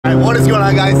What's going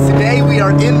on, guys? Today we are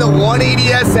in the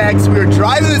 180SX. We are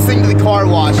driving this thing to the car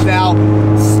wash. Now,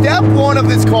 step one of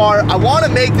this car, I want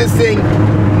to make this thing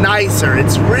nicer.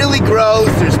 It's really gross.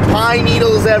 There's pine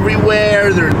needles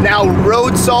everywhere. There's now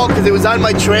road salt because it was on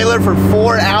my trailer for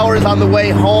 4 hours on the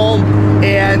way home.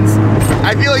 And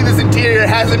I feel like this interior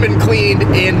hasn't been cleaned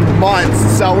in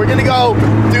months. So we're gonna go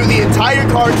through the entire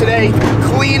car today,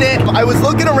 clean it. I was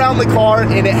looking around the car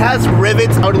and it has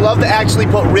rivets. I would love to actually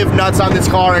put riv nuts on this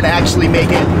car and actually make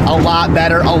it a lot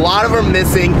better. A lot of them are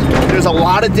missing. There's a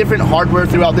lot of different hardware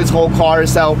throughout this whole car.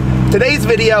 So today's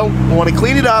video, I wanna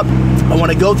clean it up. I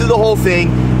wanna go through the whole thing.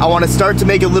 I wanna start to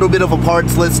make a little bit of a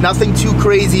parts list. Nothing too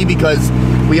crazy because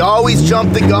we always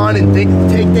jump the gun and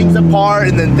take things apart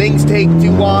and then things take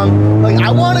too long. Like,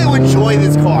 I want to enjoy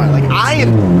this car. Like, I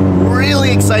am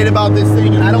really excited about this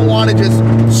thing and I don't want to just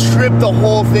strip the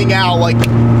whole thing out like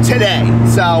today.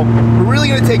 So we're really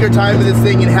going to take our time with this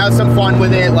thing and have some fun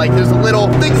with it. Like, there's little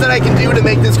things that I can do to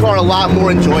make this car a lot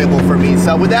more enjoyable for me.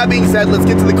 So with that being said, let's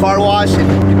get to the car wash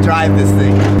and drive this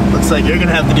thing. Looks like you're going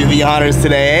to have to do the honors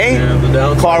today, eh? Yeah, the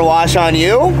downside. Car wash on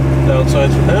you.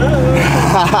 Downside's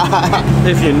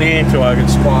if you need to, I can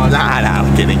squat. Nah,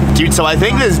 I'm kidding. Dude, so I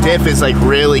think this diff is like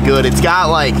really good. It's got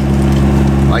like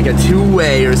a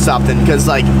two-way or something, because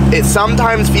like it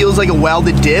sometimes feels like a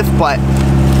welded diff, but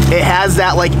it has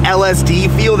that like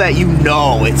LSD feel that you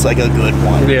know it's like a good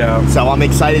one. Yeah. So I'm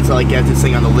excited to like get this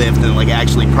thing on the lift and like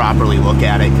actually properly look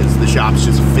at it, because the shop's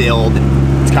just filled.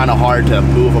 It's kind of hard to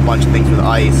move a bunch of things with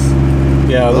ice.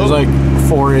 Yeah, there's like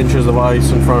 4 inches of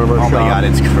ice in front of our shop. Oh my god,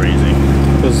 it's crazy.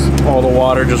 Because all the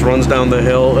water just runs down the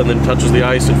hill and then touches the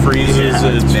ice and freezes. Yeah,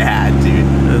 it's bad, dude.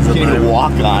 You can't even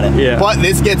walk on it. Yeah. But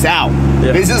this gets out.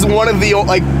 Yeah. This is one of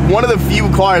the few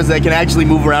cars that can actually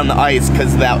move around the ice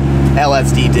because of that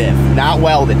LSD diff. Not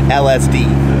welded,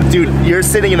 LSD. Dude, you're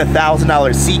sitting in a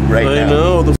 $1,000 seat right now. I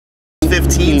know. The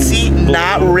 15 seat,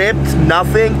 not ripped,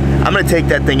 nothing. I'm gonna take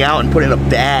that thing out and put it in a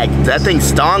bag. That thing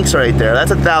stonks right there.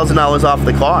 That's $1,000 off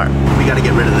the car. We gotta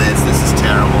get rid of this. This is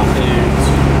terrible.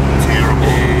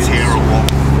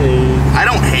 I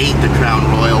don't hate the Crown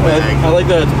Royal bag. I like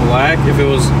that it's black. If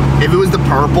it was the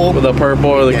purple, with the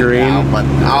purple or the green, out, but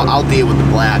I'll deal with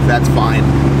the black. That's fine.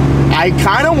 I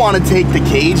kind of want to take the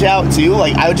cage out too.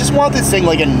 Like, I just want this thing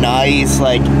like a nice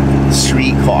like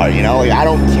street car, you know? Like, I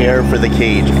don't care for the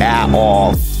cage at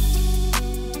all.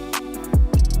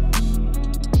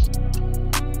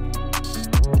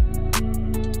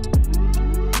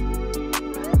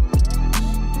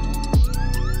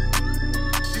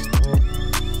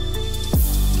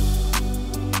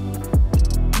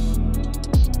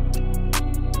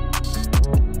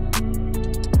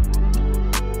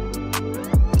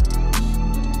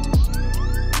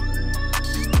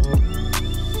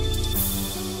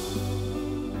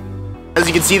 As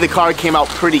you can see, the car came out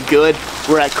pretty good.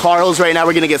 We're at Carl's right now.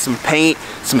 We're gonna get some paint,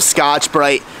 some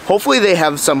Scotch-Brite. Hopefully they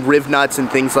have some riv nuts and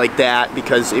things like that,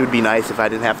 because it would be nice if I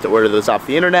didn't have to order those off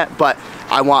the internet, but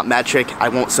I want metric. I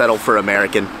won't settle for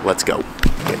American. Let's go.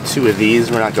 Get 2 of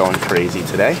these. We're not going crazy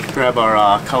today. Grab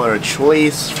our color of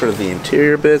choice for the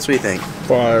interior bits. What do you think?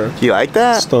 Fire. You like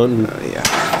that? Stunning. Yeah.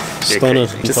 Stunning.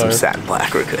 Just some satin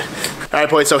black. We're good. All right,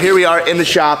 boys, so here we are in the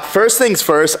shop. First things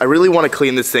first, I really want to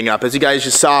clean this thing up. As you guys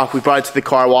just saw, we brought it to the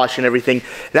car wash and everything.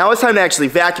 Now it's time to actually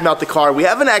vacuum out the car. We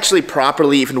haven't actually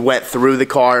properly even went through the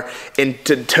car and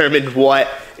determined what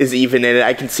is even in it.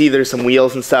 I can see there's some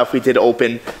wheels and stuff. We did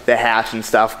open the hatch and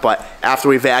stuff, but after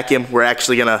we vacuum, we're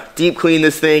actually gonna deep clean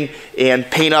this thing and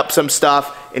paint up some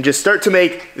stuff and just start to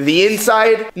make the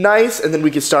inside nice, and then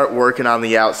we can start working on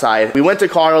the outside. We went to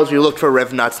Carl's, we looked for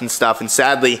riv nuts and stuff, and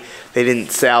sadly, they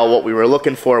didn't sell what we were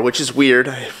looking for, which is weird.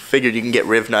 I figured you can get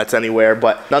riv nuts anywhere,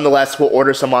 but nonetheless, we'll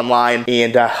order some online,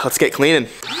 and let's get cleaning.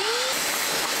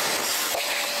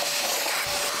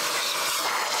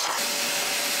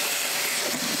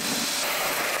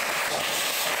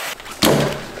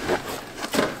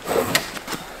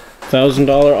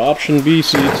 $1,000 option B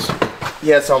seats.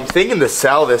 Yeah, so I'm thinking to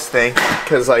sell this thing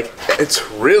because like it's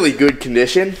really good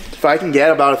condition. If I can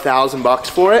get about $1,000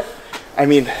 for it, I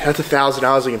mean, that's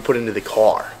 $1,000 we can put into the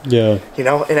car. Yeah. You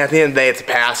know, and at the end of the day, it's a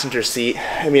passenger seat.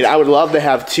 I mean, I would love to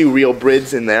have 2 real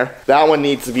brids in there. That one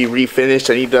needs to be refinished.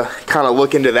 I need to kind of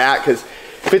look into that, because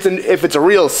if it's a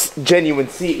real genuine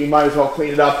seat, we might as well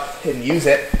clean it up and use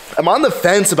it. I'm on the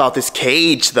fence about this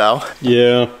cage though.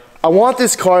 Yeah. I want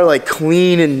this car like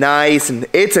clean and nice, and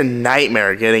it's a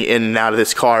nightmare getting in and out of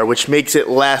this car, which makes it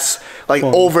less, like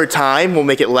over time, will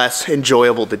make it less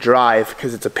enjoyable to drive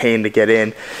because it's a pain to get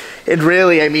in. And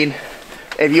really, I mean,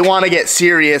 if you want to get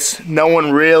serious, no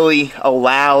one really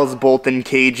allows bolt-in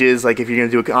cages, like if you're going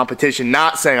to do a competition.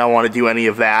 Not saying I want to do any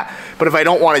of that, but if I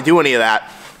don't want to do any of that,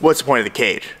 what's the point of the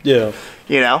cage? Yeah.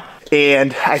 You know?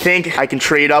 And I think I can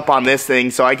trade up on this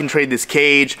thing, so I can trade this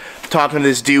cage. I'm talking to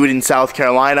this dude in South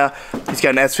Carolina. He's got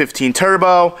an S15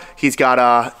 turbo. He's got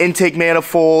a intake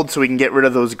manifold, so we can get rid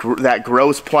of that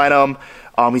gross plenum.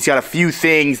 He's got a few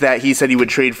things that he said he would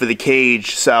trade for the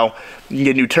cage, so we can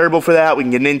get a new turbo for that. We can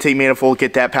get an intake manifold,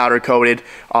 get that powder coated,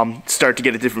 start to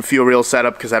get a different fuel reel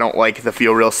setup because I don't like the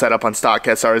fuel reel setup on stock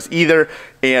SRs either,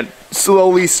 and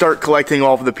slowly start collecting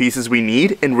all of the pieces we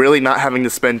need and really not having to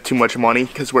spend too much money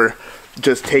because we're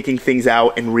just taking things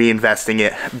out and reinvesting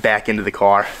it back into the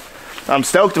car. I'm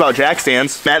stoked about jack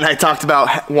stands. Matt and I talked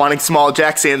about wanting small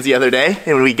jack stands the other day,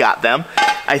 and we got them.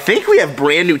 I think we have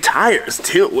brand new tires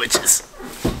too, which is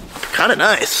kind of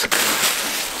nice.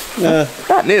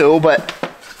 Not new, but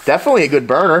definitely a good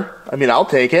burner. I mean, I'll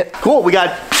take it. Cool, we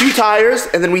got 2 tires,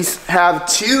 and then we have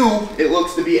 2, it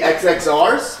looks to be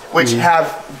XXRs, which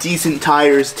have decent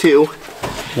tires too.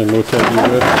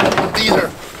 These are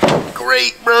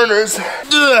great burners.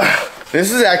 Ugh.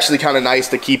 This is actually kind of nice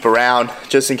to keep around,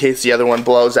 just in case the other one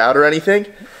blows out or anything.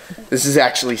 This is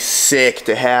actually sick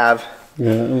to have.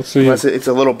 Yeah, let's see. Unless it's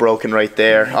a little broken right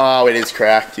there. Oh, it is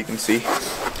cracked, you can see.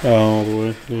 Oh,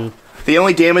 boy, yeah. The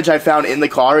only damage I found in the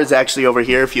car is actually over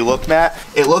here, if you look, Matt.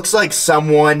 It looks like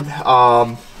someone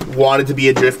wanted to be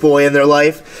a drift boy in their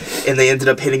life, and they ended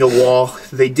up hitting a wall.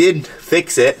 They did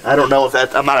fix it. I don't know if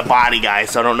that, I'm not a body guy,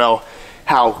 so I don't know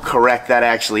how correct that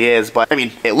actually is, but I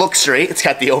mean, it looks straight. It's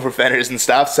got the over fenders and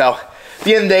stuff, so at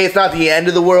the end of the day, it's not the end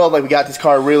of the world. Like, we got this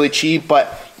car really cheap,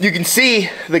 but you can see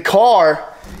the car,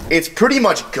 it's pretty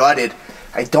much gutted.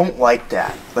 I don't like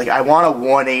that. Like, I want a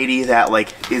 180 that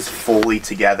like is fully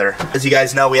together. As you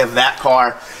guys know, we have that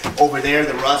car over there,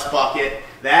 the rust bucket.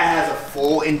 That has a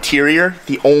full interior.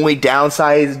 The only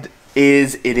downside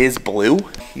is it is blue.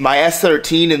 My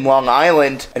S13 in Long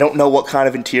Island, I don't know what kind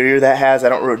of interior that has. I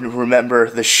don't remember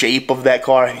the shape of that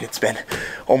car. I mean, it's been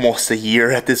almost a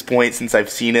year at this point since I've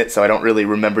seen it, so I don't really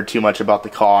remember too much about the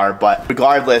car. But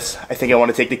regardless, I think I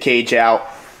want to take the cage out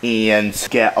and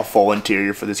get a full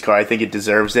interior for this car. I think it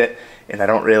deserves it, and I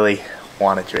don't really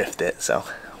want to drift it, so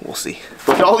we'll see.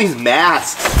 Look at all these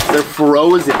masks. They're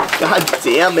frozen. God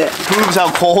damn it. Proves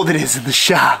how cold it is in the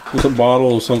shop. There's a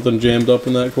bottle of something jammed up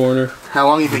in that corner. How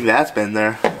long do you think that's been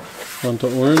there? On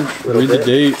to orange. Read the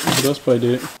date. The dust by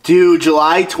date. Dude,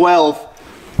 July 12th,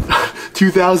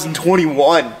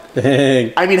 2021.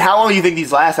 Dang. I mean, how long do you think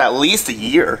these last? At least a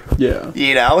year. Yeah.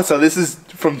 You know? So this is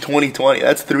from 2020.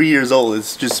 That's 3 years old.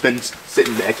 It's just been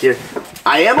sitting back here.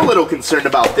 I am a little concerned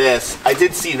about this. I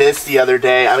did see this the other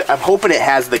day. I'm hoping it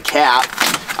has the cap.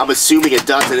 I'm assuming it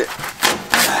doesn't.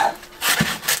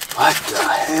 What the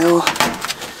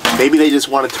hell? Maybe they just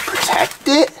wanted to protect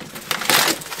it?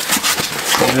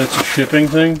 Maybe that's a shipping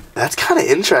thing? That's kind of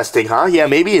interesting, huh? Yeah,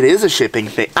 maybe it is a shipping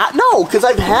thing. No, because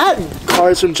I've had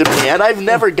cars from Japan. I've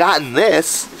never gotten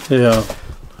this. Yeah.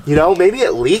 You know, maybe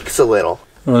it leaks a little.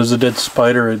 Oh, there's a dead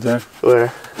spider right there.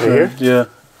 Where? Right here? Yeah.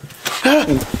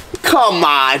 Come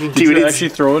on, dude. Did you actually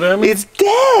throw it at me? It's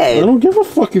dead. I don't give a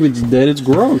fuck if it's dead. It's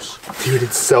gross. Dude,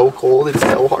 it's so cold. It's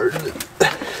so hard.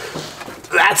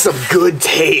 That's some good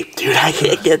tape, dude. I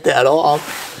can't get that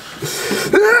off.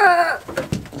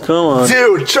 Come on.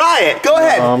 Dude, try it. Go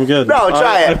ahead. No, I'm good. No,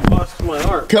 try it. I busted my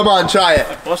arm. Come on, try it.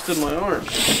 I busted my arm.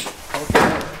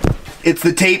 It's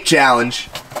the tape challenge.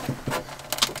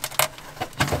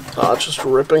 Oh, it's just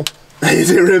ripping.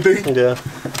 Is it ripping? Yeah.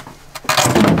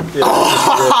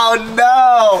 Oh,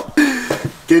 no.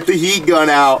 Get the heat gun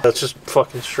out. That's just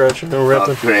fucking stretching and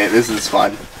ripping. Oh, great. This is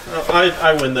fun.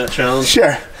 I win that challenge.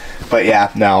 Sure. But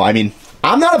yeah, no, I mean,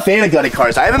 I'm not a fan of gutted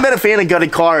cars. I haven't been a fan of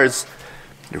gutted cars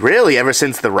really ever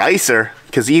since the Ricer,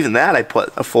 because even that I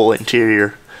put a full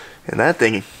interior, and that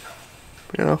thing, you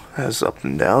know, has ups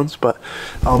and downs. But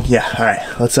yeah, all right,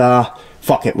 let's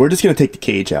fuck it. We're just gonna take the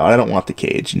cage out. I don't want the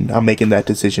cage, and I'm making that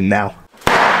decision now.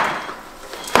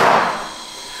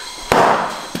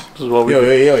 This is what we yo,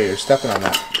 you're stepping on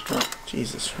that. Oh,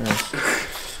 Jesus Christ.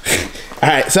 All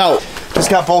right, so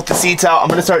just got both the seats out. I'm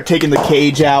gonna start taking the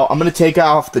cage out. I'm gonna take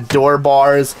off the door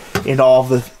bars and all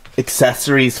the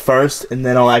accessories first, and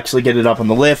then I'll actually get it up on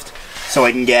the lift so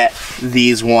I can get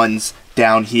these ones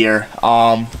down here.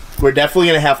 We're definitely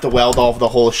gonna have to weld all of the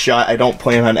holes shut. I don't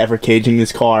plan on ever caging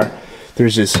this car.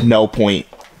 There's just no point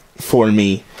for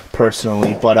me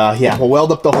personally, but yeah, we'll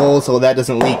weld up the holes so that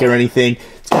doesn't leak or anything.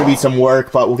 It's gonna be some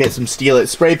work, but we'll get some Steal It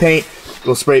spray paint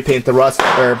we'll spray paint the rust,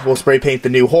 or we'll spray paint the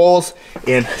new holes,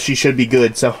 and she should be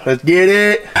good. So let's get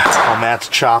it. Oh, Matt's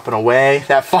chopping away.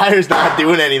 That fire's not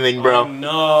doing anything, bro. Oh,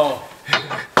 no.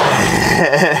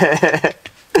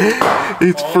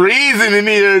 It's freezing in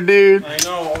here, dude. I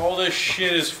know, all this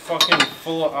shit is fucking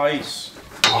full of ice.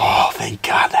 Oh, thank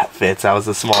God that fits. That was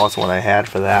the smallest one I had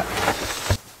for that.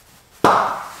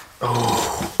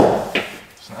 Oh.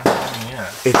 It's not spinning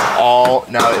yet. It's all,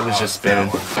 no, it was just spinning.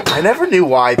 I never knew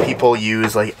why people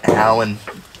use like Allen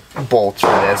bolts for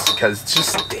this, because it's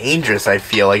just dangerous, I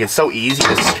feel. Like it's so easy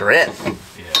to strip.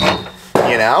 Yeah.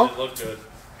 You know? It looked good.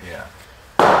 Yeah.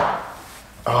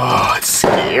 Oh, it's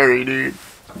scary, dude.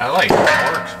 I like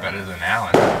Torx better than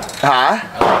Allen. Huh?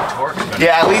 I like Torx better.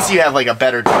 Yeah, at least you have like a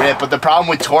better grip. But the problem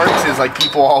with Torx is like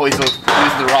people always use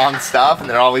the wrong stuff and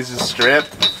they're always just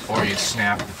stripped. Or you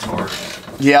snap the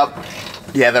Torx. Yep.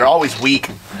 Yeah, they're always weak.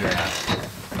 Yeah.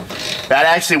 That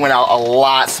actually went out a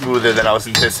lot smoother than I was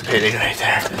anticipating right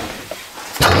there.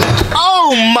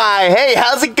 Oh my, hey,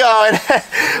 how's it going?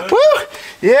 Woo!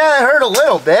 Yeah, it hurt a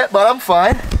little bit, but I'm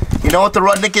fine. You know what the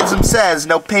Rudnickism says,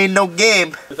 no pain, no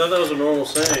game. I thought that was a normal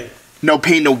saying. No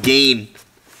pain, no gain.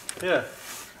 Yeah.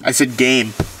 I said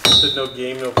game. You said no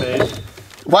game, no pain.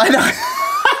 Why not?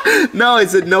 No, I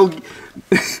said no,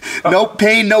 no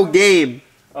pain, no game.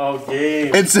 Oh,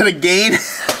 game. Instead of gain. Okay,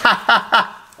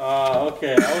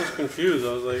 I was confused.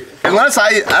 I was like... Unless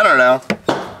I don't know.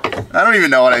 I don't even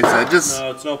know what I said. Just,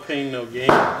 No, it's no pain, no game,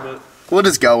 but we'll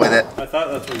just go with it. I thought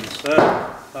that's what you said.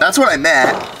 That's what I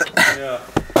meant. Yeah.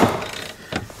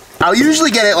 I'll usually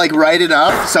get it like right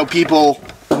enough so people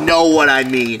know what I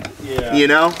mean. Yeah. You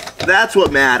know? That's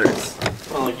what matters.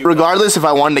 Well, like you Regardless, if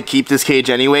I wanted to keep this cage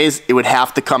anyways, it would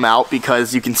have to come out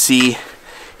because you can see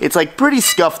it's like pretty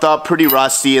scuffed up, pretty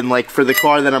rusty, and like for the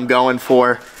car that I'm going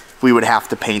for, we would have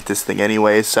to paint this thing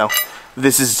anyways. So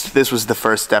this was the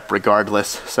first step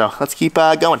regardless. So let's keep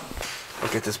going.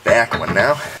 Look at this back one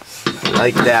now.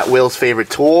 Like that, Will's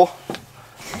favorite tool.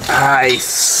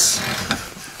 Nice.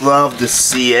 Love to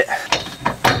see it.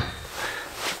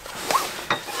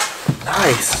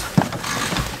 Nice.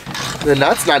 The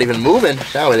nut's not even moving.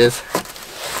 Now it is.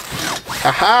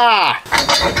 Aha!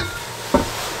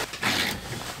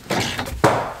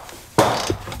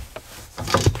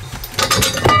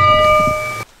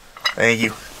 Thank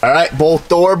you. All right, both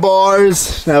door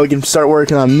bars. Now we can start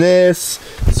working on this.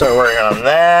 Start working on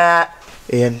that.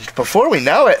 And before we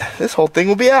know it, this whole thing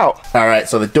will be out. All right,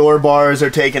 so the door bars are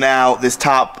taken out. This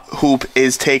top hoop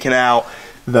is taken out.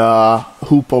 The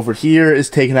hoop over here is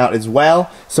taken out as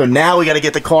well. So now we got to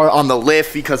get the car on the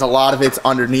lift because a lot of it's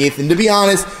underneath. And to be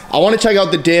honest, I want to check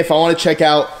out the diff. I want to check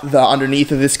out the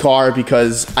underneath of this car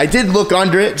because I did look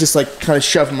under it, just like kind of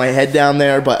shoving my head down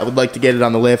there, but I would like to get it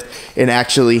on the lift and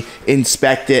actually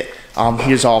inspect it.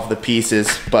 Here's all of the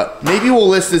pieces, but maybe we'll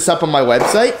list this up on my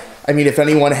website. I mean, if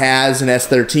anyone has an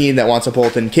S13 that wants a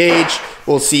bolt-in cage,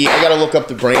 we'll see. I gotta look up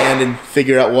the brand and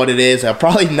figure out what it is. I'll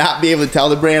probably not be able to tell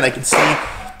the brand. I can see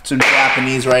some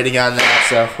Japanese writing on that,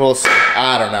 so we'll see.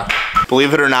 I don't know.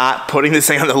 Believe it or not, putting this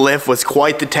thing on the lift was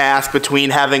quite the task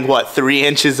between having, what, 3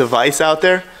 inches of ice out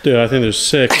there? Dude, I think there's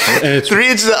 6. And it's 3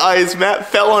 inches of ice. Matt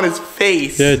fell on his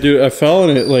face. Yeah, dude, I fell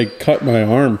and it like cut my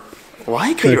arm.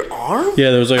 Why? Cut your arm?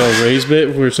 Yeah, there was like a raised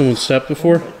bit where someone stepped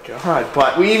before. God,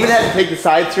 but we even had to take the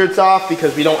side skirts off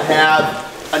because we don't have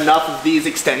enough of these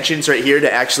extensions right here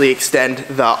to actually extend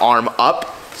the arm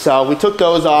up. So we took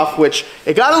those off, which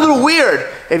it got a little weird.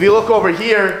 If you look over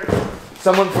here,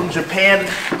 someone from Japan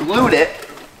glued it.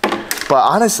 But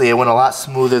honestly, it went a lot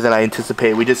smoother than I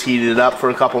anticipated. We just heated it up for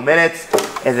a couple minutes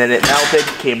and then it melted,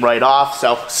 came right off.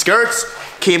 So skirts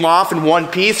came off in one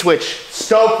piece, which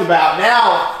stoked about.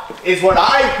 Now is what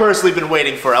I've personally been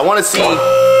waiting for. I want to see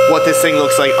what this thing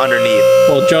looks like underneath.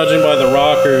 Well, judging by the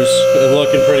rockers, it's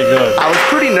looking pretty good. I was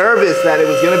pretty nervous that it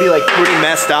was gonna be like pretty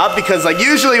messed up because like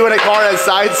usually when a car has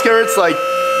side skirts, like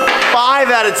 5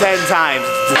 out of 10 times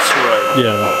it's destroyed.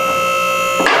 Yeah.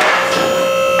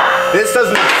 This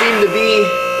doesn't seem to be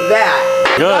that.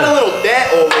 Good. Got a little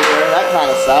dent over there. That kind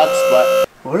of sucks, but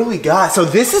what do we got? So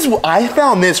this is, I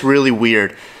found this really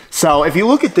weird. So if you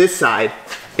look at this side,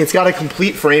 it's got a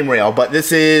complete frame rail, but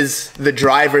this is the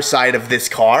driver's side of this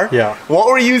car. Yeah. What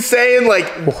were you saying?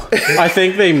 Like, I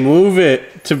think they move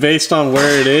it to based on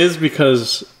where it is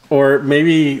because, or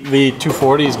maybe the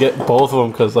 240s get both of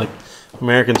them because like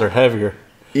Americans are heavier.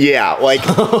 yeah, like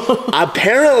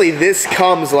apparently this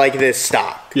comes like this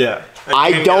stock. Yeah.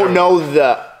 I don't know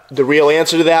the real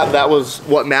answer to that. That was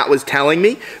what Matt was telling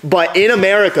me. But in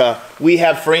America, we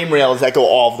have frame rails that go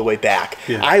all the way back.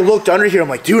 Yeah. I looked under here. I'm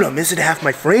like, dude, I'm missing half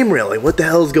my frame rail. Like, what the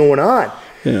hell is going on?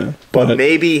 Yeah, But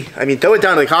maybe, I mean, throw it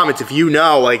down in the comments if you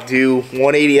know, like, do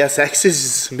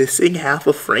 180SXs missing half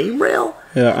a frame rail?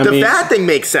 Yeah, the fat thing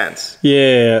makes sense.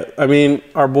 Yeah, I mean,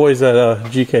 our boys at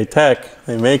GK Tech,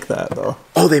 they make that though.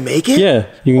 Oh, they make it? Yeah,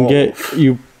 you can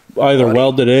you either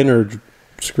weld it in or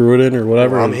screw it in or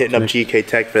whatever. Well, I'm hitting up GK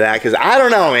Tech for that because I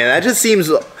don't know, man. That just seems,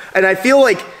 and I feel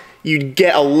like you'd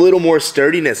get a little more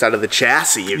sturdiness out of the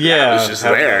chassis. If that was just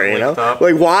there, you know?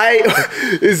 Like, why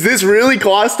is this really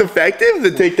cost effective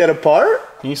to take that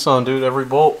apart? Nissan, dude, every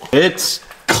bolt. It's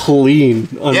clean.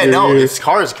 Yeah, no, this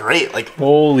car is great. Like,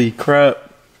 holy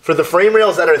crap. For the frame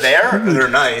rails that are there, they're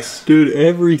nice. Dude,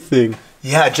 everything.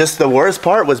 Yeah, just the worst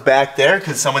part was back there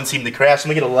because someone seemed to crash. Let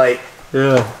me get a light.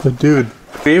 Yeah, but dude,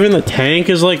 even the tank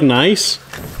is like nice.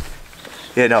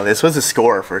 Yeah, no, this was a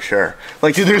score for sure.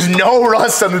 Like, dude, there's no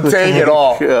rust on the tank at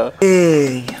all. Yeah.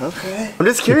 Dang, okay. I'm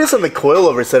just curious on the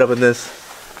coilover setup in this.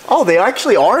 Oh, they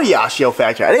actually are Yashio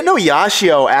factory. I didn't know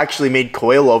Yashio actually made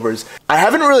coilovers. I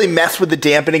haven't really messed with the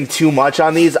dampening too much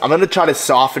on these. I'm gonna try to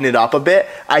soften it up a bit.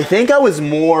 I think I was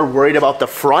more worried about the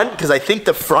front because I think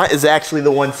the front is actually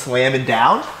the one slamming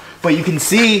down. But you can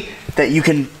see that you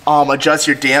can adjust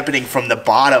your dampening from the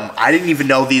bottom. I didn't even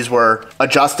know these were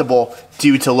adjustable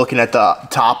due to looking at the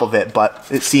top of it, but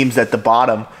it seems that the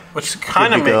bottom. Which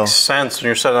kind of makes sense when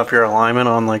you're setting up your alignment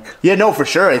on like. Yeah, no, for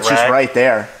sure. It's just right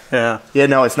there. Yeah. Yeah,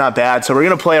 no, it's not bad. So we're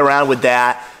gonna play around with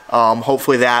that.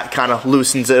 Hopefully that kind of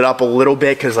loosens it up a little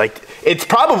bit because like it's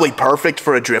probably perfect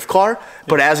for a drift car,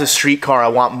 but as a street car, I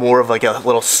want more of like a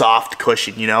little soft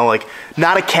cushion, you know, like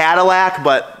not a Cadillac,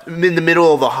 but in the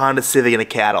middle of a Honda Civic and a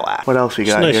Cadillac. What else we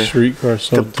got nice here? Street car.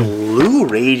 The blue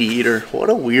radiator. What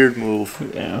a weird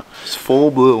move. Yeah. It's full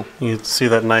blue. You can see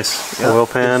that nice oil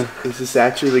pan. Is this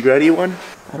actually the Gretty one?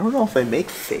 I don't know if they make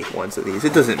fake ones of these.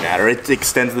 It doesn't matter. It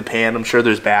extends the pan. I'm sure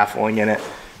there's baffling in it.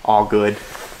 All good.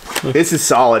 This is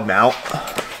solid mount.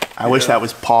 I wish that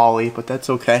was poly, but that's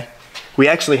okay. We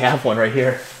actually have one right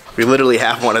here. We literally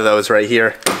have one of those right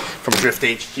here from Drift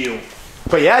HQ.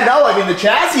 But yeah, no, I mean, the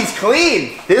chassis is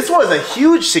clean. This was a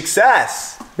huge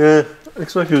success. Yeah, I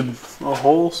expected a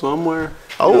hole somewhere.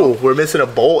 Oh, we're missing a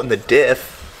bolt in the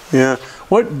diff. Yeah.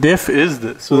 What diff is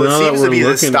this? So well, it seems to be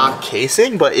the stock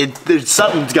casing, but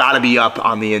something's got to be up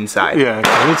on the inside. Yeah,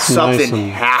 it's something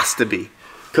has to be.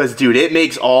 Because, dude, it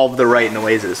makes all of the right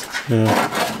noises.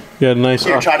 Yeah. Yeah, nice.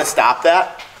 Here, try to stop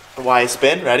that. While I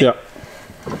spin. Ready? Yeah.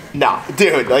 Nah,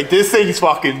 dude, like, this thing's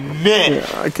fucking mint.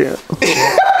 Yeah, I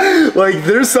can't. Like,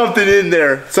 there's something in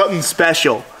there. Something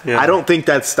special. Yeah. I don't think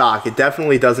that's stock. It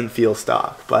definitely doesn't feel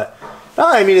stock. But, no,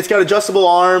 I mean, it's got adjustable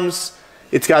arms.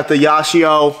 It's got the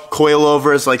Yashio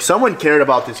coilovers. Like, someone cared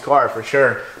about this car for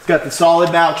sure. It's got the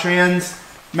solid mount trans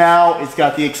mount. It's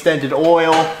got the extended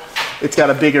oil. It's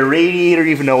got a bigger radiator,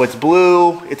 even though it's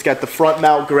blue. It's got the front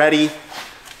mount Gretty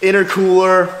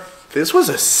intercooler. This was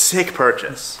a sick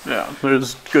purchase. Yeah,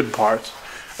 there's good parts.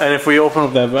 And if we open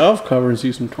up that valve cover and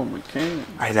see some torn mechanics.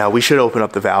 I know, we should open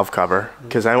up the valve cover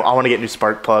because I want to get new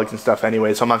spark plugs and stuff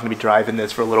anyway, so I'm not going to be driving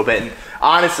this for a little bit. And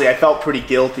honestly, I felt pretty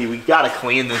guilty. We got to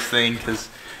clean this thing because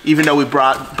even though we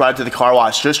brought it to the car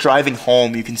wash, just driving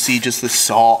home, you can see just the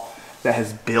salt that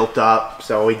has built up.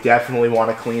 So we definitely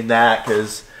want to clean that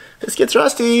because this gets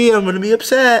rusty. I'm going to be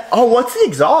upset. Oh, what's the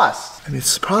exhaust? I mean,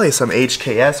 it's probably some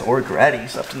HKS or Gretty,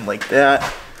 something like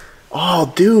that.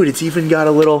 Oh, dude, it's even got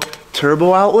a little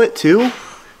turbo outlet, too.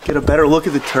 Get a better look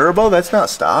at the turbo. That's not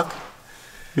stock.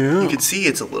 Yeah. You can see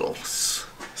it's a little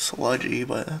sludgy,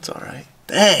 but that's all right.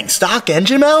 Dang, stock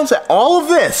engine mounts? All of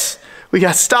this. We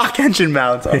got stock engine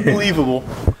mounts. Unbelievable.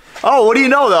 Oh, what do you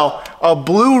know, though? A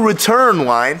blue return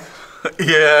line.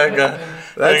 Yeah,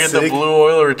 I got the blue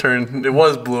oil return. It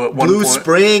was blue at one point. Blue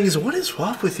springs. What is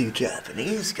up with you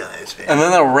Japanese guys, man? And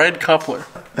then a red coupler.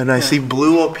 And I see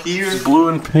blue up here. It's blue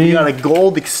and pink. You got a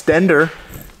gold extender.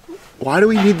 Why do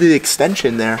we need the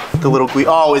extension there? The little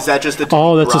oh, is that just a that's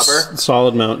rubber? A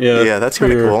solid mount, yeah. Yeah, that's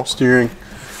kind of cool. Steering.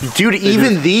 Dude,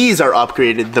 even these are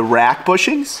upgraded. The rack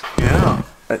bushings? Yeah.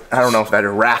 I don't know if that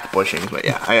are rack bushings, but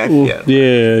yeah.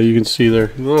 Yeah, you can see they're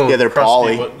they're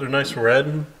poly. They're nice red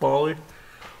and poly.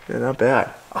 They're not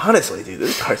bad. Honestly, dude,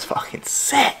 this car's fucking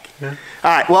sick. Yeah.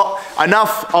 All right, well,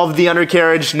 enough of the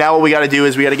undercarriage. Now what we got to do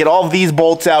is we got to get all of these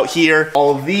bolts out here.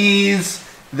 All of these.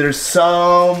 There's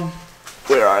some...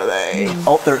 Where are they?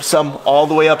 Oh, there's some all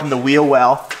the way up in the wheel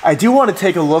well. I do want to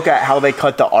take a look at how they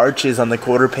cut the arches on the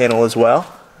quarter panel as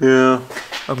well. Yeah.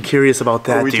 I'm curious about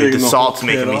that, dude. The salt's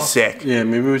making me sick. Yeah,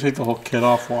 maybe we take the whole kit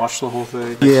off, wash the whole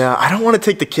thing. Yeah, I don't want to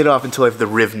take the kit off until I have the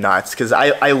riv nuts, because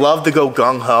I love to go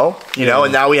gung-ho, you know,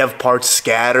 and now we have parts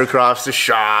scattered across the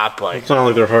shop. Like, it's not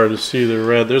like they're hard to see. They're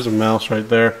red. There's a mouse right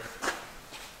there.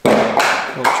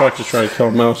 Well, Chuck just tried to kill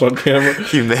a mouse on camera.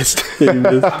 You missed. You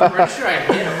missed. I'm pretty sure I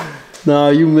hit him. Nah,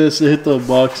 you missed. It hit the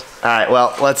box. All right,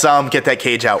 well, let's get that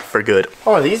cage out for good.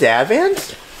 Oh, are these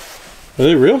Advans? Are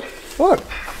they real? Look.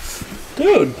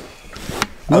 Dude.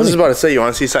 I was just about to say, you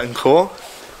want to see something cool?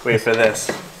 Wait for this.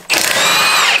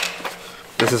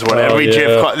 This is what every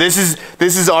gym. This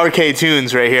is RK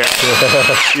Tunes right here.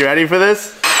 You ready for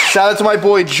this? Shout out to my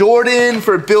boy Jordan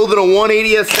for building a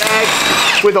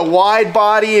 180SX with a wide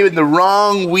body and the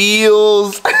wrong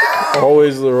wheels.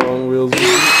 Always the wrong wheels.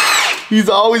 He's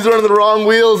always running the wrong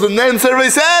wheels, and then everybody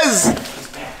says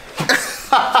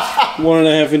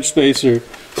 1.5 inch spacer.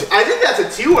 I think that's a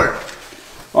tour.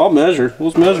 I'll measure.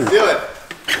 Let's measure. Do it.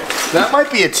 That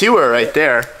might be a tour right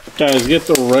there. Guys, get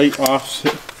the right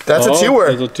offset. That's a tour.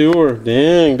 That's a tour.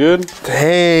 Dang, dude.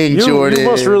 Dang, Jordan. You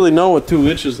must really know what 2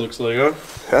 inches looks like, huh?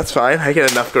 That's fine. I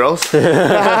get enough girls.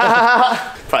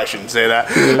 Probably shouldn't say that.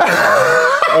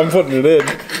 I'm putting it in.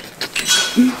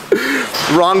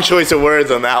 Wrong choice of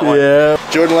words on that one. Yeah.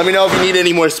 Jordan, let me know if you need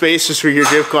any more space just for your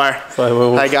drift car.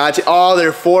 5.0. I got you. Oh,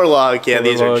 they're 4-lug. Yeah,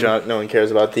 these are junk. No one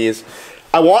cares about these.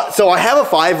 So I have a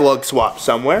 5-lug swap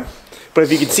somewhere. But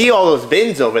if you can see all those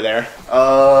bins over there,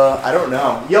 I don't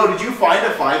know. Yo, did you find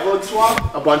a 5-lug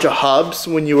swap? A bunch of hubs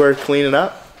when you were cleaning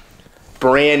up?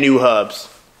 Brand new hubs.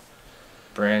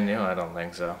 Brand new? I don't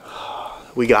think so.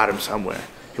 We got them somewhere.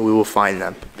 And we will find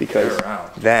them. Because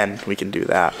then we can do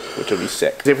that, which will be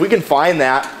sick. If we can find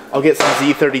that, I'll get some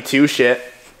Z32 shit.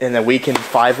 And then we can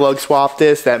 5-lug swap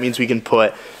this. That means we can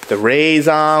put the Rays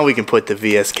on. We can put the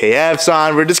VSKFs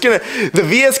on. We're just gonna... The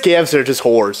VSKFs are just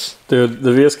whores. Dude,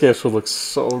 the VSKFs would look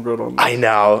so good on that. I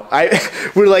know.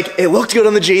 We're like, it looked good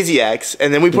on the JZX.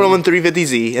 And then we put them on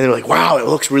 350Z. And they're like, wow, it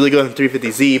looks really good on the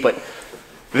 350Z. But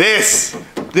this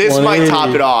might top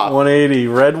it off. 180.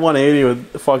 Red 180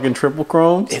 with fucking triple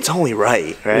chrome. It's only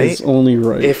right, right? It's only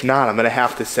right. If not, I'm going to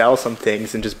have to sell some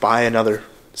things and just buy another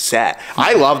set.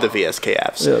 I love the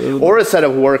VSKFs. Yeah, or a set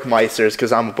of Workmeisters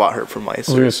because I'm a butthurt for Meisters. I was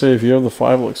going to say, if you have the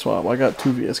 5-lug swap, I got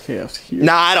 2 VSKFs here.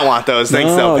 Nah, I don't want those.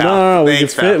 Thanks, though, pal. No,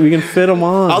 Thanks, we can fit them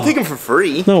on. I'll take them for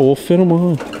free. No, we'll fit them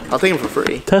on. I'll take them for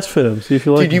free. Test fit them, see if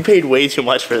you like Dude, you paid way too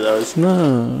much for those. No,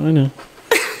 I know.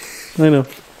 I know.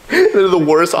 They're the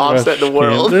worst offset in the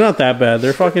world. They're not that bad.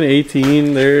 They're fucking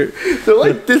 18. They're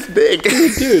like this big.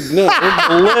 Dude, no,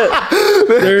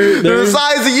 they're the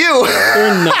size of you.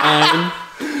 They're 9.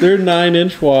 They're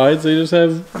 9-inch wides. They just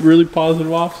have really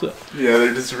positive offset. Yeah,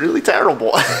 they're just really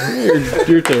terrible.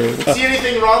 You're terrible. See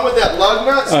anything wrong with that lug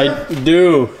nut, sir? I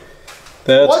do.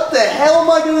 What the hell am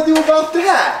I gonna do about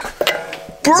that?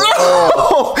 Bro!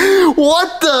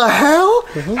 What the hell?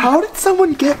 How did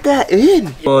someone get that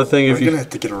in? Well, I think We're gonna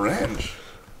have to get a wrench.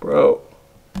 Bro,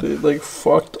 they like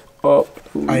fucked up.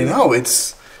 I know,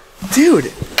 it's...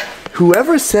 Dude,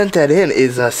 whoever sent that in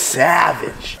is a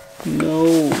savage. No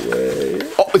way.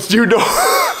 Oh, you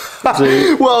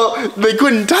know... Well, they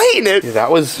couldn't tighten it. Yeah, that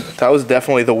was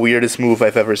definitely the weirdest move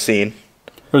I've ever seen.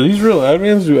 Are these real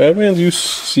Advans? Do Advans use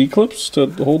C-clips to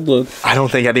hold the... I don't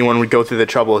think anyone would go through the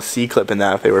trouble of C-clipping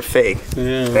that if they were fake.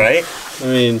 Yeah. Right? I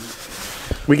mean...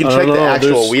 We can check the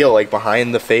actual wheel, like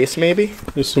behind the face, maybe?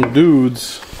 There's some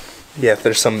dudes. Yeah,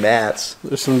 there's some mats.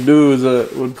 There's some dudes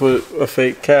that would put a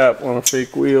fake cap on a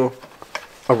fake wheel.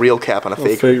 A real cap on a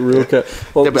fake real cap.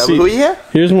 Well, see,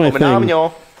 here's my thing.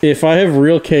 If I have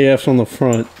real KFs on the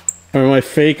front, or my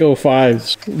fake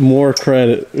 05s, more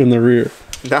credit in the rear.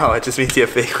 No, it just means you have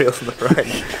fake wheels in the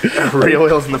front. Real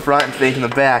wheels in the front and fake in the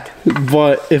back.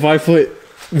 But if I put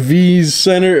V's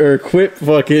center or Quip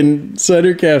fucking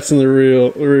center caps in the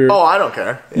rear. Oh, I don't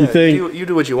care. You think you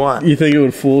do what you want. You think it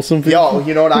would fool some people? Yo,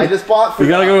 you know what I just bought? For you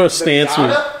gotta go to a stance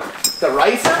with the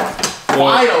Ricer.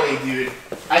 Finally, dude.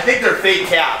 I think they're fake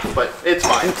caps, but it's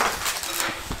fine.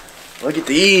 Look at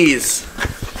these.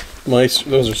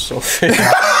 Those are so fake.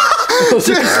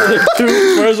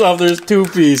 First off, there's 2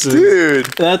 pieces. Dude.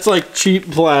 That's like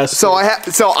cheap plastic.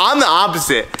 So I'm the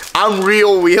opposite. I'm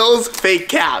real wheels, fake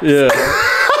caps. Yeah.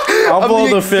 I'll blow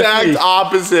the 50. Exact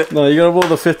opposite. No, you gotta blow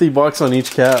the $50 on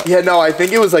each cap. Yeah, no, I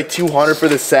think it was like $200 for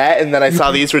the set, and then I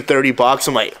saw these for $30.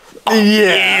 I'm like, oh,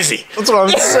 yeah, easy. That's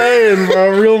what I'm saying,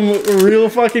 bro. Real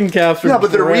fucking caps. Yeah,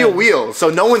 but they're real wheels, so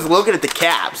no one's looking at the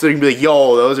caps. They're gonna be like,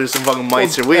 yo, those are some fucking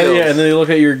Meister wheels. Yeah, and then they look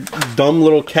at your dumb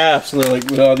little caps, and they're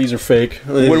like, oh, these are fake.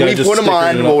 When we put them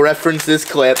on, we'll reference this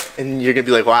clip, and you're gonna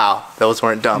be like, wow, those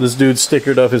weren't dumb. This dude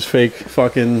stickered up his fake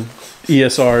fucking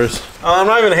ESRs. I'm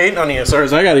not even hating on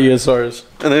ESRs. I got ESRs,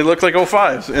 and they look like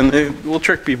 05s, and they will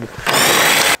trick people.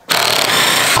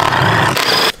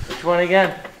 Which one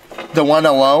again? The one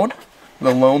alone?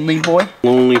 The lonely boy?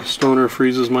 Lonely stoner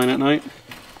freezes mine at night.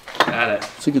 Got it.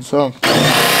 It's a good song.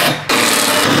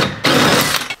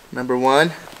 Number 1.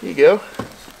 Here you go.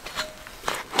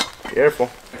 Careful.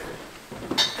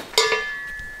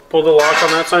 Pull the lock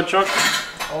on that side, Chuck.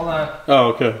 Hold on. Oh,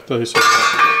 okay. I thought you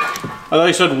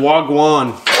said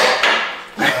Wagwan.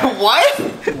 What?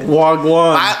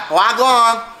 Wagwan.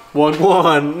 Wagwan.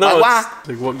 Wagwan. No, Wagwan. it's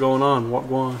like what going on?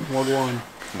 Wagwan. Wagwan.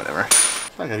 Whatever.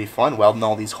 It's not gonna be fun welding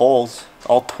all these holes.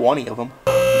 All 20 of them.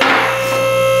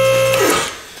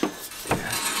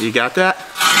 You got that?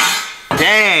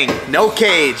 Dang, no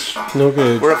cage. No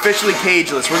good. We're officially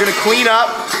cageless. We're gonna clean up.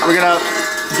 We're gonna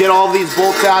get all these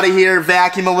bolts out of here,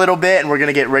 vacuum a little bit, and we're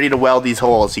gonna get ready to weld these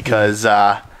holes because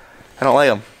I don't like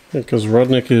them. Because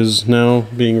Rudnick is now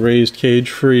being raised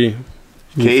cage-free.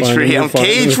 Cage-free. I'm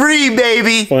cage-free,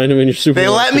 baby. Find him in your supermarket. They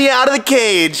let me out of the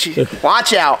cage.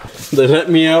 Watch out. They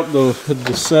let me out the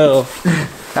cell.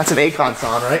 That's an Akon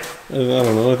song, right? I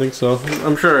don't know. I think so.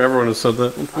 I'm sure everyone has said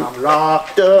that. I'm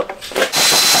locked up.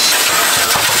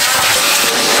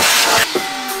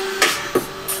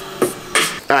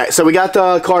 Alright, so we got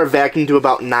the car vacuumed to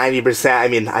about 90%. I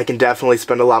mean, I can definitely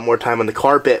spend a lot more time on the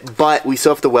carpet, but we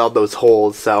still have to weld those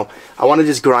holes. So I want to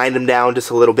just grind them down just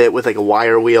a little bit with like a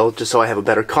wire wheel, just so I have a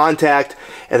better contact.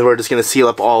 And then we're just going to seal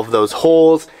up all of those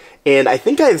holes. And I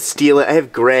think I have steel. I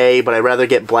have gray, but I'd rather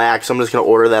get black, so I'm just going to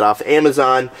order that off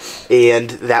Amazon,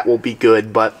 and that will be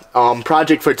good. But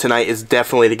project for tonight is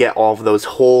definitely to get all of those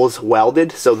holes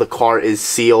welded so the car is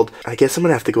sealed. I guess I'm going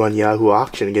to have to go on Yahoo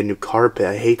Auction and get a new carpet.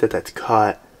 I hate that that's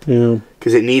cut. Yeah.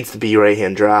 Because it needs to be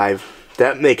right-hand drive.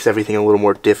 That makes everything a little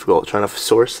more difficult, trying to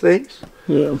source things.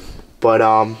 Yeah. But,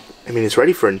 I mean, it's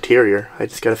ready for interior. I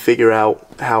just got to figure out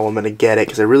how I'm going to get it,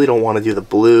 because I really don't want to do the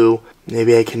blue.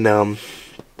 Maybe I can,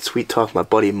 sweet talk my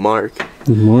buddy Mark.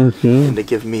 Mark, yeah. And to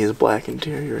give me his black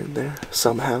interior in there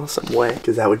somehow, some way.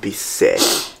 Because that would be sick.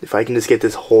 If I can just get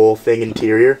this whole thing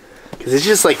interior. Because it's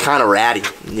just, like, kind of ratty,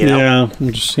 you know? Yeah,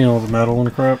 I'm just seeing all the metal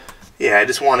and crap. Yeah, I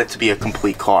just want it to be a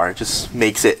complete car. It just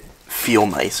makes it feel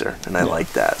nicer, and I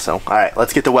like that. So, all right,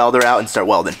 let's get the welder out and start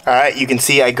welding. All right, you can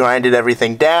see I grinded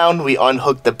everything down. We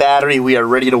unhooked the battery. We are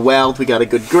ready to weld. We got a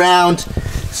good ground.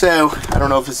 So, I don't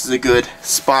know if this is a good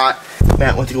spot.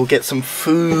 Matt went to go get some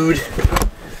food.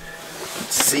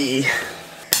 Let's see.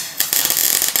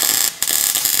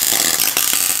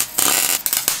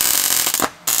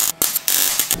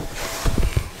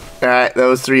 Alright,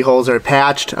 those 3 holes are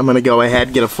patched. I'm gonna go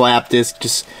ahead, get a flap disc,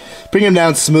 just bring them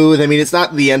down smooth. I mean, it's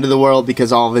not the end of the world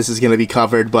because all of this is gonna be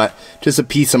covered, but just a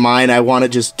peace of mind. I wanna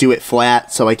just do it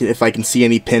flat so I can, if I can see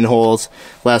any pinholes.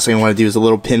 Last thing I wanna do is a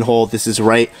little pinhole. This is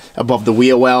right above the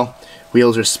wheel well.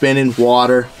 Wheels are spinning,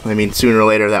 water. I mean, sooner or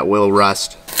later that will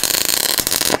rust.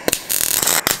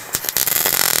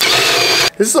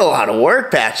 This is a lot of work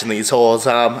patching these holes.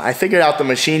 I figured out the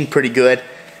machine pretty good.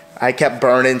 I kept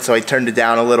burning, so I turned it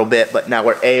down a little bit, but now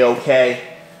we're A-okay.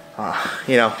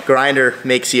 You know, grinder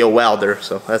makes you a welder,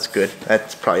 so that's good.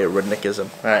 That's probably a Rudnickism.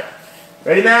 All right,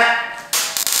 ready, Matt?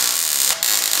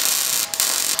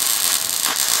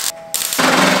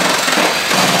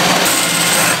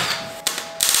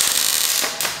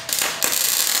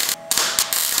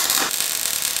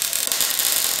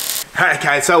 Alright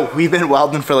guys, so we've been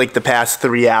welding for like the past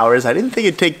 3 hours. I didn't think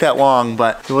it'd take that long,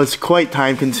 but it was quite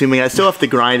time consuming. I still have to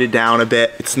grind it down a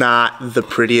bit. It's not the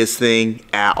prettiest thing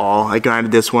at all. I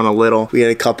grinded this one a little. We had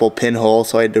a couple pinholes,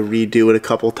 so I had to redo it a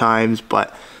couple times,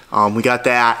 but we got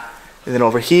that. And then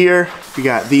over here, we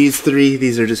got these 3.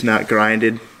 These are just not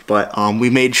grinded, but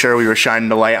we made sure we were shining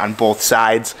the light on both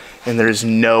sides, and there's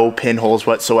no pinholes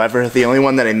whatsoever. The only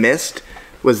one that I missed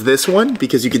was this one,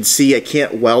 because you can see I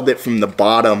can't weld it from the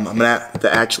bottom. I'm gonna have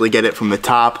to actually get it from the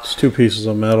top. It's 2 pieces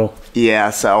of metal. Yeah,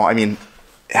 so I mean,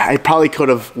 I probably could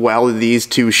have welded these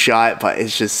 2 shut, but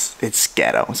it's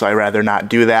ghetto, so I'd rather not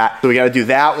do that. So we gotta do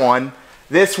that one.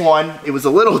 This one, it was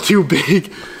a little too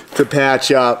big to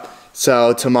patch up,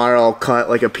 so tomorrow I'll cut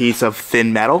like a piece of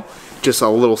thin metal, just a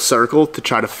little circle to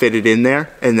try to fit it in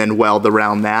there, and then weld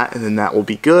around that, and then that will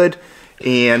be good.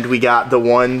 And we got the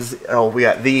ones, oh, we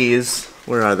got these.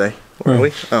 Where are they? Where are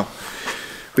we? Oh.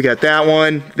 We got that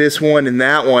one, this one, and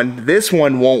that one. This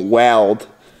one won't weld,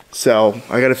 so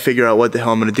I gotta figure out what the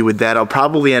hell I'm gonna do with that. I'll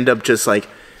probably end up just like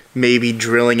maybe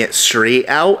drilling it straight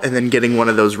out and then getting one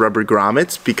of those rubber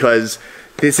grommets, because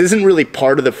this isn't really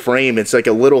part of the frame. It's like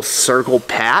a little circle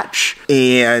patch,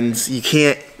 and you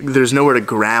can't, there's nowhere to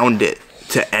ground it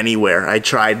to anywhere. I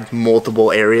tried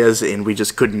multiple areas and we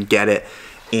just couldn't get it.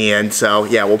 And so,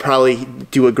 yeah, we'll probably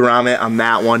do a grommet on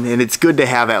that one. And it's good to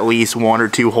have at least 1 or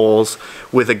 2 holes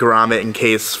with a grommet in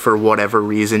case, for whatever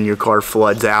reason, your car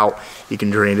floods out. You can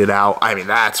drain it out. I mean,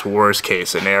 that's worst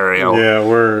case scenario. Yeah,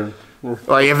 we're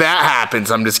like, if that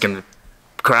happens, I'm just going to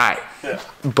cry. Yeah.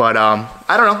 But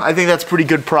I don't know. I think that's pretty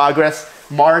good progress.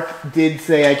 Mark did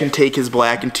say I can take his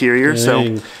black interior,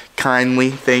 Dang. so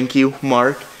kindly thank you,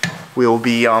 Mark. We'll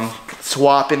be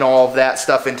swapping all of that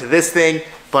stuff into this thing,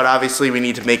 but obviously we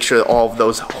need to make sure that all of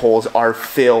those holes are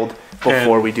filled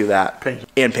before we do that. Painted.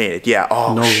 And painted, yeah.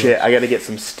 Oh No shit, I gotta get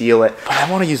some steel it. But I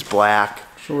wanna use black.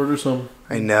 Should order some.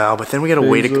 I know, but then we gotta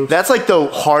wait. Bezos. That's like the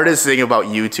hardest thing about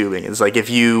YouTubing is like if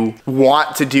you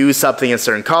want to do something in a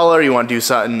certain color, you want to do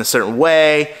something a certain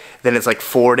way, then it's like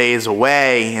 4 days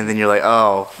away, and then you're like,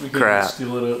 oh You crap. can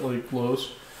steal it at like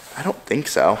Lowe's. I don't think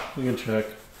so. You can check.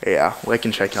 Yeah, well, I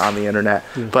can check on the internet.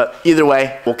 But either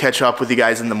way, we'll catch up with you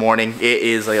guys in the morning. It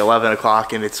is like 11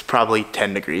 o'clock and it's probably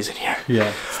 10 degrees in here. Yeah,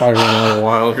 fire went out a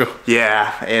while ago.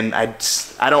 Yeah, and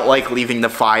I don't like leaving the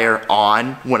fire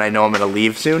on when I know I'm gonna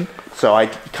leave soon. So I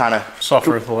kind of,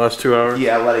 Suffer for the last 2 hours.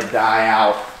 yeah, let it die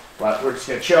out. But we're just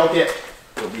gonna choke it.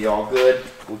 It'll be all good.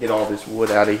 We'll get all this wood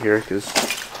out of here because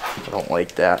I don't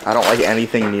like that. I don't like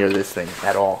anything near this thing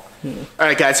at all. All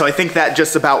right, guys, so I think that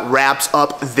just about wraps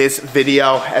up this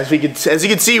video. As you can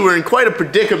see, we're in quite a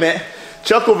predicament.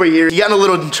 Chuck over here, he got in a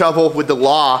little trouble with the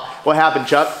law. What happened,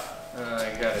 Chuck?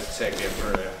 I got a ticket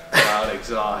for a loud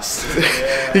exhaust.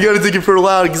 Yeah. He got a ticket for a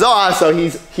loud exhaust, so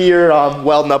he's here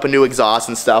welding up a new exhaust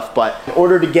and stuff. But in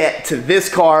order to get to this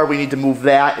car, we need to move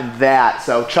that and that.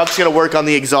 So Chuck's gonna work on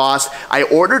the exhaust. I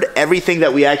ordered everything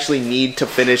that we actually need to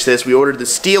finish this. We ordered the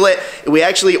steelet. We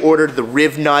actually ordered the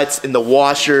riv nuts and the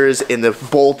washers and the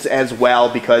bolts as well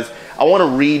because I want to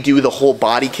redo the whole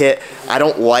body kit. I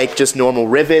don't like just normal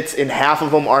rivets, and half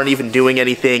of them aren't even doing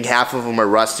anything. Half of them are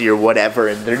rusty or whatever,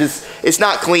 and they're just, it's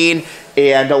not clean.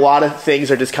 And a lot of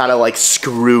things are just kind of like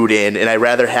screwed in, and I'd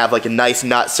rather have like a nice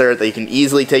nut cert that you can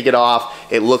easily take it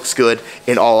off. It looks good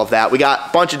and all of that. We got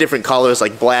a bunch of different colors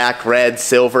like black, red,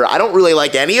 silver. I don't really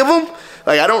like any of them.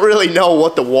 Like I don't really know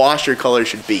what the washer color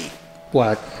should be.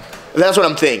 Black. That's what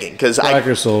I'm thinking, because Black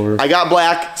or silver. I got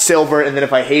black, silver, and then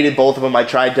if I hated both of them, I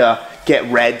tried to get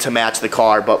red to match the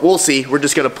car, but we'll see. We're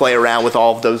just gonna play around with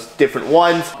all of those different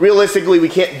ones. Realistically, we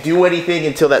can't do anything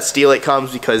until that steelite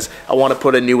comes because I wanna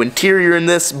put a new interior in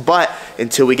this, but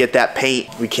until we get that paint,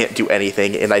 we can't do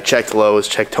anything. And I checked Lowe's,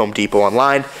 checked Home Depot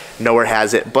online, nowhere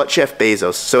has it but Jeff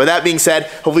Bezos. So with that being said,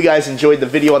 hopefully you guys enjoyed the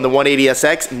video on the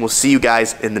 180SX, and we'll see you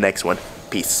guys in the next one.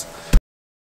 Peace.